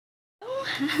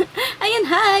Ayan,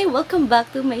 hi! Welcome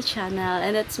back to my channel.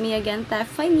 And it's me again,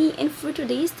 Tiffany. And for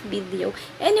today's video,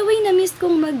 anyway, na-miss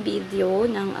kong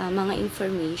mag-video ng mga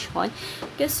information.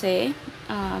 Kasi,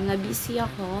 na-busy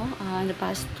ako the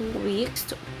past 2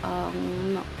 weeks.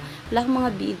 Wala akong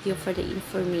mga video for the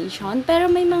information.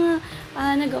 Pero may mga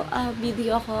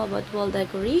video ako about wall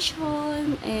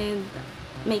decoration and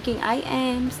making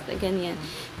IMs, ganyan.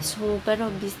 So, pero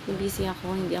busy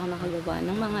ako, hindi ako nakagawa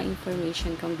ng mga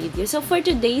information kong video. So, for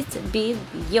today's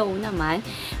video naman,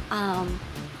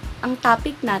 ang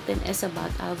topic natin is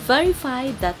about verify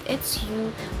that it's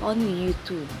you on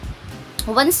YouTube.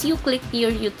 Once you click your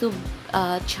YouTube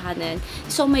channel,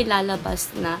 so may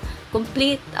lalabas na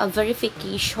complete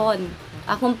verification,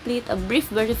 complete a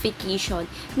brief verification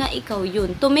na ikaw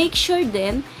yun. To make sure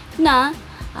din na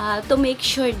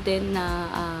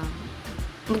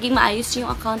maging maayos yung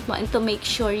account mo and to make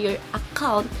sure your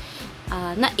account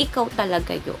na ikaw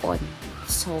talaga yun.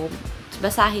 So,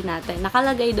 basahin natin.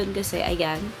 Nakalagay doon kasi,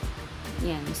 ayan.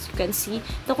 Yan, as you can see,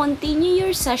 to continue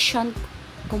your session,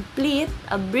 complete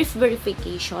a brief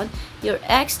verification. Your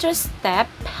extra step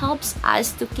helps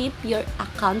us to keep your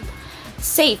account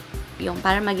safe. Yung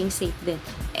para maging safe din.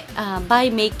 By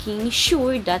making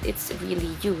sure that it's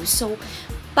really you. So,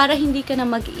 para hindi ka na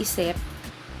mag-iisip,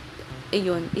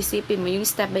 ayun, isipin mo yung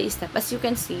step by step. As you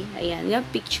can see, ayan, yung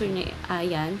picture niya,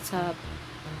 ayan, sa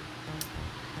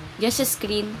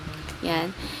screen,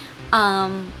 yan.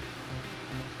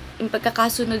 Yung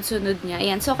pagkakasunod-sunod niya,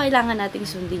 ayan. So, kailangan nating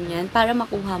sundin yan para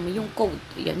makuha mo yung code.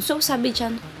 Ayan. So, sabi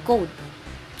dyan, code.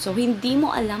 So, hindi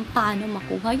mo alam paano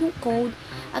makuha yung code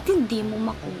at hindi mo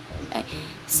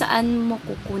saan mo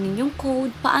kukunin yung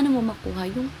code, paano mo makuha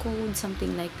yung code,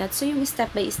 something like that. So, yung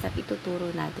step by step,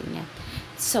 ituturo natin yan.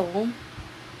 So,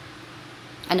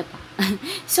 ano pa?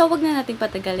 So, wag na nating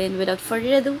patagalin. Without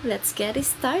further ado, let's get it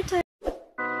started.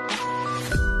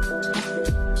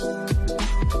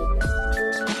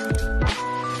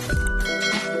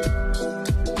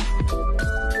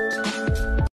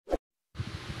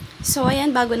 So,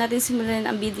 ayan, bago natin simulan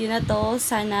ang video na to,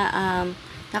 sana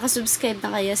nakasubscribe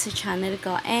na kayo sa channel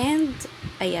ko. And,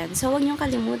 ayan, so huwag niyong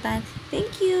kalimutan.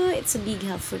 Thank you. It's a big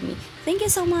help for me. Thank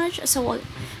you so much. So,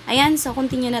 ayan, so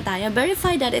continue na tayo.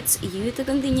 Verify that it's you to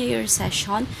continue your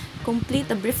session.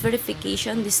 Complete a brief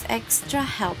verification. This extra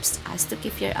helps us to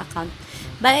keep your account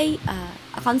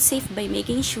safe by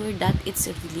making sure that it's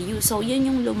really you. So, yun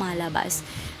yung lumalabas.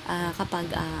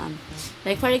 Kapag,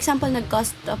 like for example,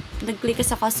 nag-click ka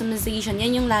sa customization,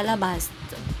 yan yung lalabas.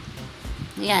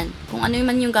 Yan. Kung ano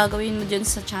man yung gagawin mo dyan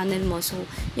sa channel mo, so,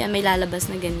 yan, may lalabas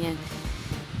na ganyan.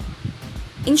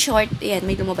 In short, yan,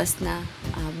 may lumabas na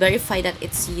verify that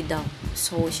it's you daw.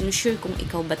 So, sinusure kung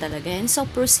ikaw ba talaga yan. So,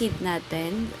 proceed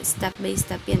natin. Step by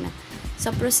step yan. So,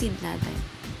 proceed natin.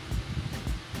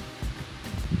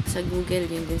 Sa Google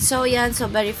yun din. So, yan. So,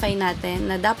 verify natin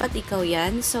na dapat ikaw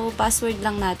yan. So, password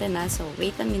lang natin ha. So,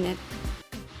 wait a minute.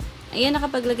 Ayan,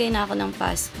 nakapaglagay na ako ng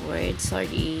password.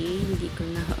 Sorry, hindi ko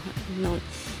na note.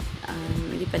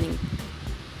 Hindi pa rin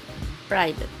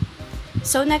private.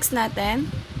 So, next natin.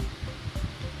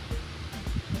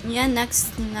 Yan,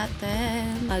 next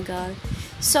natin. Bagal.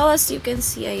 So, as you can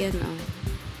see, ayan o.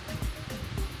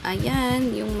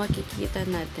 Ayan, yung makikita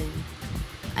natin.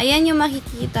 Ayan yung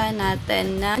makikita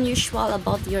natin na unusual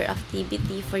about your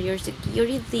activity. For your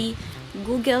security,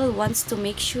 Google wants to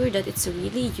make sure that it's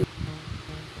really you.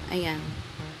 Ayan.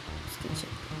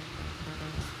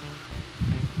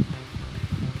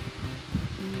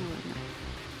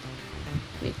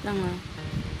 Wait lang ah.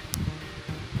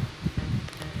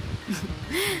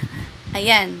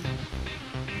 Ayan.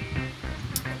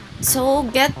 So,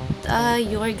 get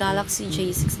your Galaxy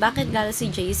J6. Bakit Galaxy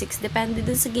J6? Depende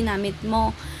dun sa ginamit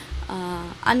mo.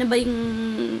 Ano ba yung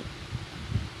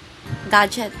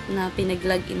gadget na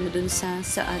pinag-login mo dun sa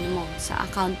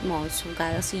account mo. So,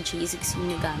 Galaxy J6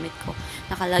 yung gamit ko.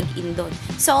 Naka-login dun.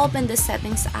 So, open the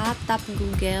settings app, tap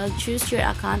Google, choose your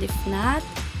account if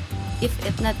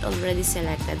it not already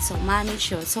selected. So,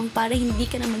 manage yun. So, para hindi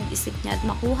ka na mag-isip niya at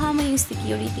makuha mo yung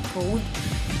security code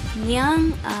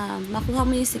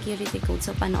so,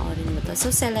 panoorin mo to.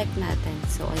 So, select natin.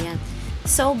 So, ayan.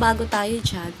 So, bago tayo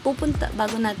dyan,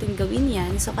 bago natin gawin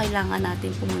yan, so, kailangan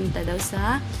natin pumunta daw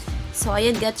so,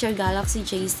 ayan, get your Galaxy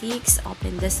J6,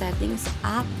 open the settings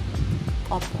app,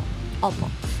 Opo.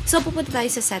 So, pupunta tayo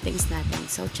sa settings natin.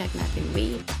 So, check natin.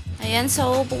 Wait. Ayan,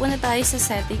 so, pupunta tayo sa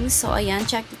settings. So, ayan,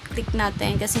 click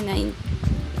natin kasi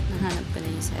nahanap ko na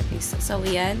yung settings. So,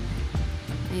 ayan.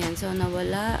 Ayan, so,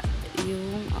 nawala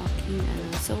yung aking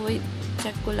So, wait,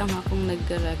 check ko lang kung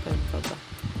nag-record pa ba.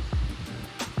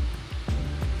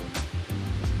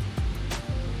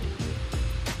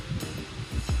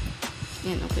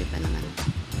 Yan, okay pa naman.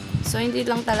 So, hindi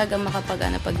lang talaga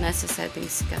makapag-ana pag nasa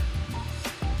settings ka.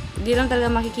 Hindi lang talaga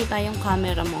makikita yung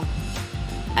camera mo.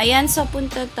 Ayan, so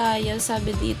punta tayo.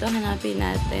 Sabi dito, hanapin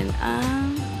natin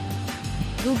ang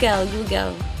Google.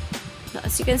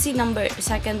 As you can see,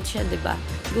 second siya, diba?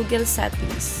 Google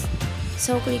settings.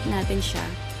 So, click natin siya.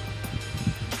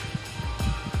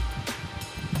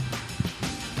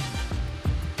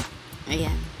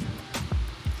 Ayan.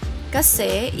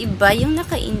 Kasi, iba yung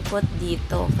naka-input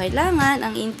dito. Kailangan,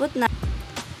 ang input na,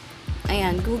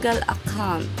 ayan, Google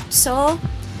account. So,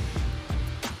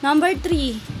 number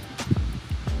 3.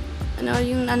 Ano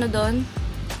yung ano doon?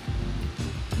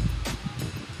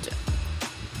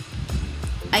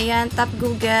 Ayan, tap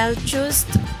Google. Choose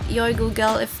your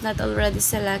Google if not already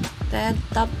selected.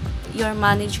 Tap your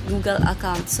manage Google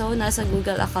account. So, nasa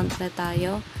Google account na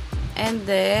tayo. And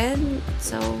then,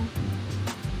 so,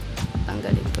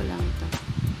 tanggalin ko lang to.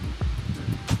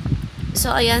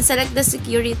 So, ayan, select the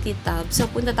security tab. So,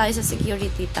 punta tayo sa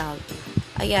security tab.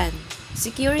 Ayan.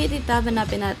 Security tab,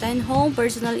 hanapin natin. Home,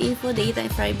 personal info, data,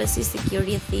 and privacy,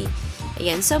 security.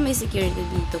 Ayan. So, may security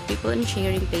dito. People and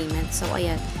sharing payment. So,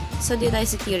 ayan. So, dito tayo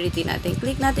security natin.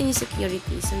 Click natin yung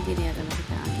security. So, hindi na yata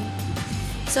nakita natin.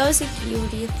 So,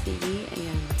 security.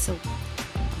 Ayan. So,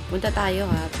 punta tayo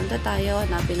ha. Punta tayo.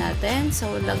 Hanapin natin.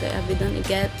 So, lagay doon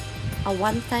i-get a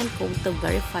one-time code to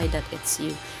verify that it's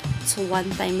you. So,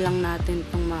 one-time lang natin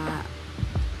itong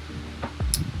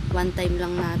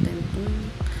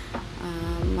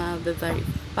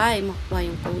ma-verify, makuha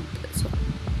yung code. So,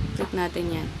 click natin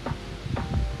yan.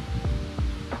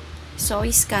 So,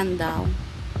 i-scan daw.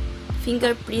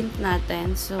 Fingerprint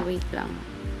natin. So, wait lang.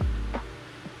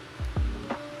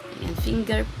 Ayan,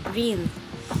 fingerprint.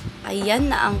 Ayan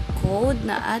na ang code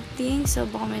na ating, so,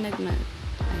 baka may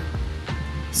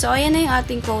So, ayan na yung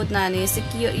ating code na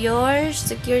your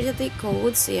security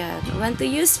codes. Ayan. When to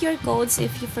use your codes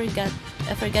if you forget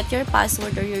your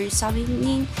password or you're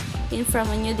signing in from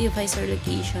a new device or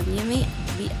location, you may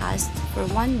be asked for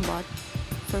one or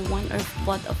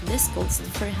both of these codes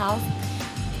to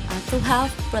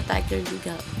help protect your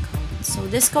Google account. So,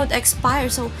 this code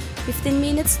expires. So, 15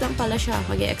 minutes lang pala siya.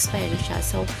 Mag-expire na siya.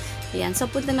 So, ayan.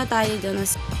 So, punta na tayo doon.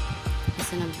 Asa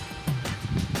na ba?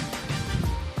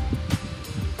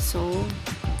 So,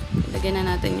 lagyan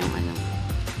na natin yung ano.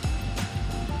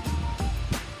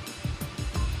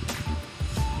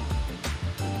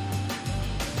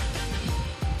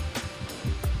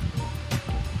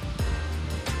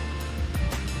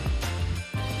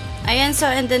 Ayan, so,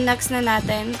 and then next na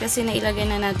natin, kasi nailagay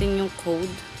na natin yung code.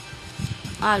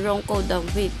 Wrong code daw.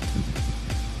 Wait.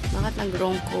 Bakit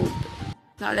nag-wrong code?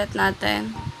 Na-ulit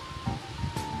natin.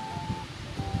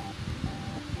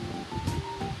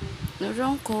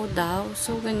 Wrong code daw.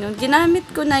 So, ganyan. Ginamit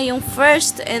ko na yung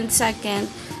first and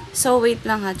second. So, wait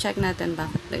lang ha. Check natin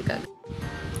bakit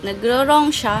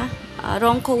nag-wrong siya.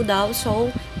 Wrong code daw.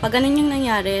 So, pag ganun yung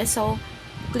nangyari, so,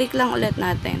 click lang ulit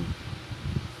natin.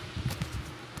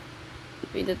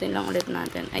 Pindutin lang ulit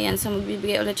natin. Ayan, so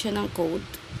magbibigay ulit siya ng code.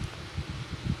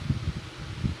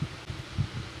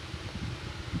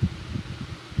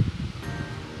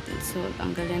 So,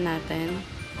 tanggalin natin.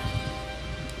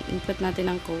 Input natin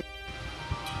ang code.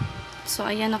 So,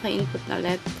 ayan, naka-input na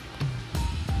ulit.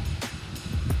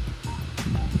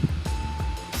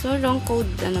 So, wrong code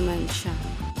na naman siya.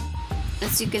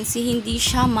 As you can see, hindi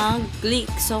siya mag-click.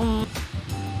 So,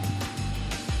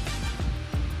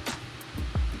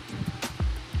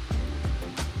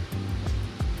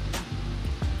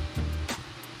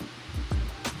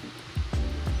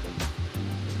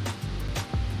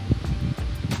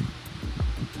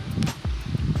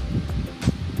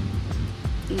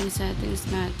 yung settings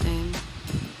natin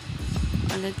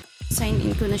ulit, sign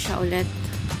in ko na siya ulit,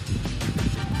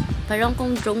 parang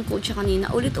kung wrong code siya kanina,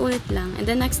 ulit-ulit lang. And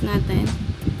then next natin,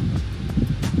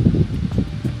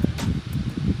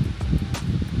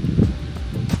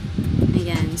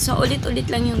 ayan, so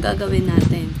ulit-ulit lang yung gagawin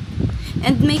natin.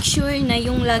 And make sure na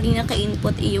yung laging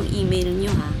naka-input yung email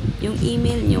nyo ha, yung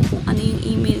email nyo, kung ano yung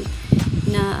email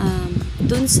na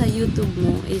dun sa YouTube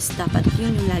mo is dapat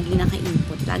yun yung laging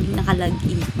naka-input, laging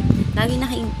naka-login, laging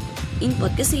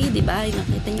naka-input kasi di ba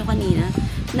nakita nyo kanina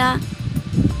na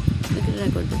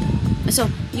nag-record ba? So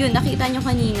yun, nakita nyo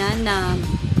kanina na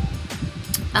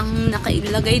ang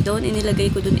nakailagay doon,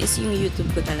 inilagay ko doon is yung YouTube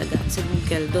ko talaga sa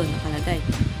Google doon nakalagay,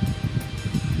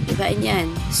 diba? Yan,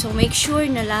 so make sure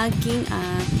na laging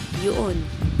yun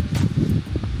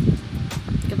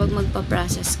kapag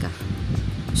magpa-process ka.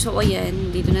 So,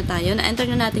 ayan, dito na tayo. Na-enter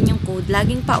na natin yung code.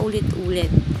 Laging paulit-ulit.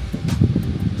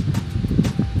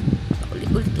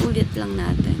 Paulit-ulit lang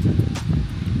natin.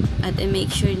 At make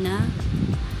sure na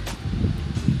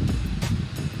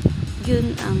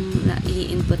yun ang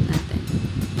i-input natin.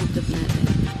 YouTube natin.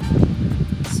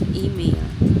 Sa email.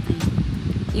 Ayun.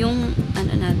 Yung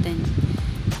ano natin.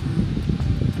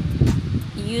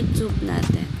 YouTube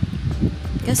natin.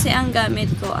 Kasi ang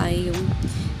gamit ko ay yung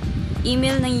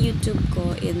email ng YouTube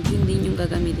ko and yun din yung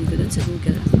gagamitin ko dun sa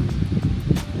Google account.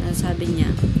 Sabi niya.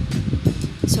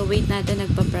 So, wait natin,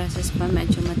 nagpa-process pa,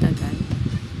 medyo matagal.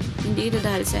 Hindi ito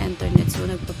dahil sa internet, so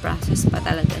nagpa-process pa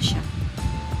talaga siya.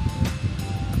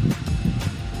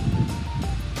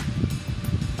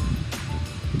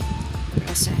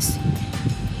 Processing.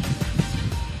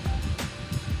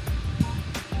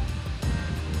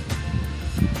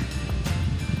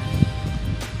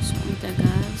 So, ang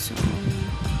tagal. So,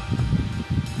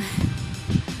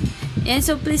 and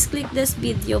so, please click this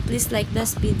video. Please like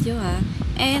this video, ha.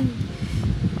 And,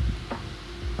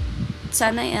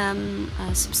 sana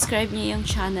subscribe niyo yung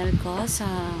channel ko sa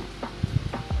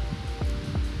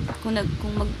kung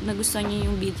nagustuhan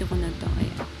niyo yung video ko na to.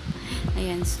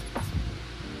 Ayan.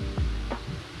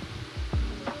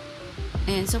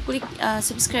 Ayan. So, click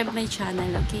subscribe my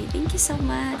channel. Okay? Thank you so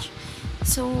much.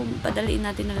 So, padaliin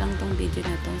natin na lang tong video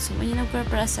na to. So, when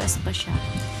nagpa-process pa siya.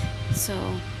 So,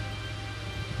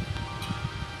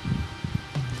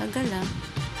 tagal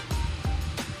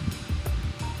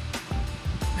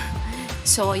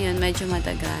So, yun, medyo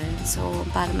matagal. So,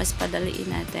 para mas padaliin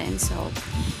natin. So,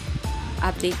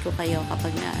 update ko kayo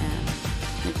kapag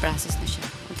nag-process na siya.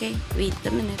 Okay? Wait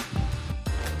a minute.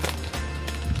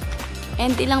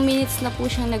 And ilang minutes na po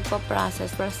siyang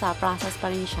nagpa-process. Pero sa process pa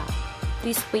rin siya.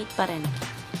 Please wait pa rin.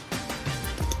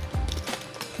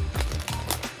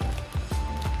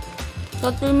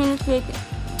 So, 3 minutes waiting.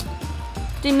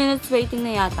 3 minutes waiting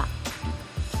na yata.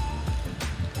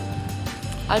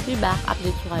 I'll be back.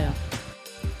 Update ko kayo.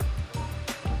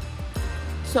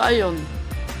 So, ayun.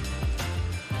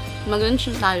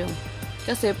 Mag-lunch tayo.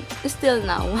 Kasi, still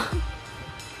now.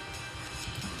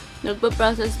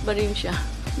 Nagpa-process pa rin siya.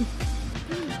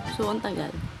 So, ang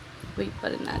tagal. Wait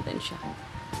pa rin natin siya.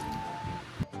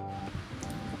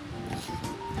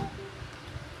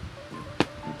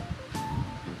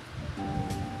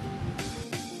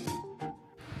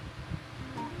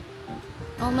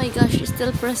 Oh my gosh, it's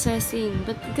still processing.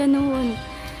 Ba't ganun?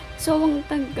 So, ang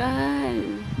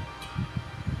tagal.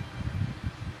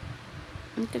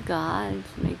 Ang tagal.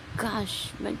 Oh my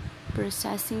gosh. My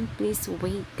processing, please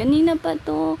wait. Kanina pa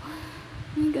to.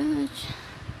 Oh my gosh.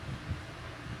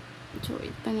 So,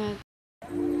 wait pa natin.